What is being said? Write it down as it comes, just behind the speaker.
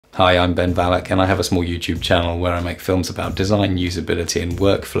Hi, I'm Ben Valak and I have a small YouTube channel where I make films about design, usability and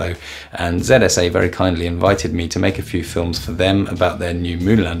workflow, and ZSA very kindly invited me to make a few films for them about their new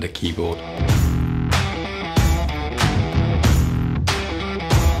Moonlander keyboard.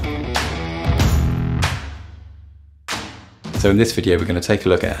 So in this video we're going to take a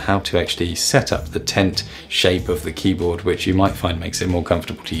look at how to actually set up the tent shape of the keyboard, which you might find makes it more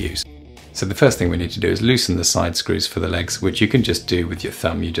comfortable to use. So the first thing we need to do is loosen the side screws for the legs, which you can just do with your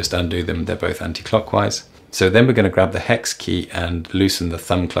thumb. You just undo them, they're both anti-clockwise. So then we're going to grab the hex key and loosen the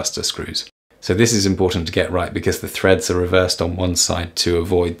thumb cluster screws. So this is important to get right because the threads are reversed on one side to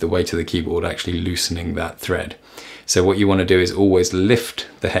avoid the weight of the keyboard actually loosening that thread. So what you want to do is always lift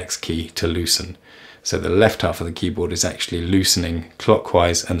the hex key to loosen. So the left half of the keyboard is actually loosening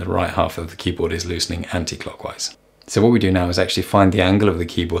clockwise and the right half of the keyboard is loosening anti-clockwise. So what we do now is actually find the angle of the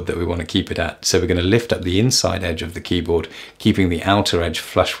keyboard that we want to keep it at. So we're going to lift up the inside edge of the keyboard, keeping the outer edge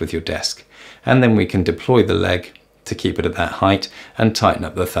flush with your desk. And then we can deploy the leg to keep it at that height and tighten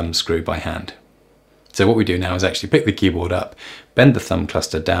up the thumb screw by hand. So what we do now is actually pick the keyboard up, bend the thumb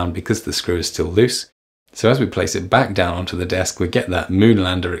cluster down because the screw is still loose. So as we place it back down onto the desk, we get that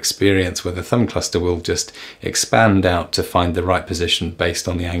Moonlander experience where the thumb cluster will just expand out to find the right position based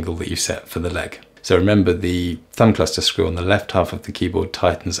on the angle that you set for the leg. So remember, the thumb cluster screw on the left half of the keyboard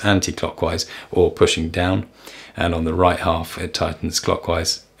tightens anti-clockwise or pushing down, and on the right half it tightens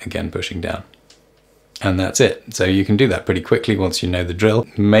clockwise, again pushing down. And that's it. So you can do that pretty quickly once you know the drill,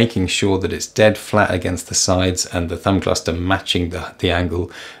 making sure that it's dead flat against the sides and the thumb cluster matching the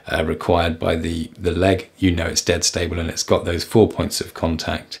angle required by the leg. You know it's dead stable and it's got those 4 points of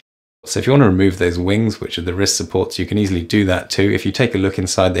contact. So if you want to remove those wings, which are the wrist supports, you can easily do that too. If you take a look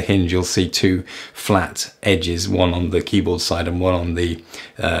inside the hinge, you'll see two flat edges, one on the keyboard side and one on the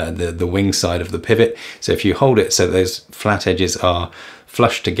wing side of the pivot. So if you hold it so those flat edges are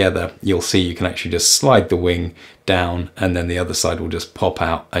flush together, you'll see you can actually just slide the wing down and then the other side will just pop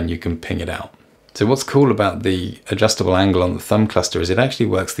out and you can ping it out. So what's cool about the adjustable angle on the thumb cluster is it actually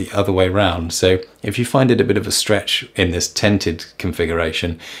works the other way around. So if you find it a bit of a stretch in this tented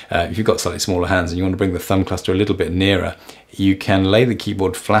configuration, if you've got slightly smaller hands and you want to bring the thumb cluster a little bit nearer, you can lay the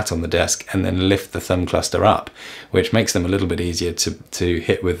keyboard flat on the desk and then lift the thumb cluster up, which makes them a little bit easier to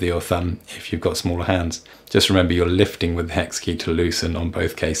hit with your thumb if you've got smaller hands. Just remember you're lifting with the hex key to loosen on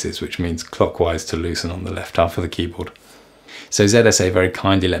both cases, which means clockwise to loosen on the left half of the keyboard. So ZSA very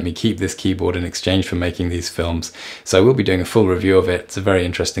kindly let me keep this keyboard in exchange for making these films. So I will be doing a full review of it. It's a very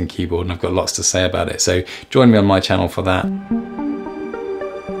interesting keyboard and I've got lots to say about it. So join me on my channel for that.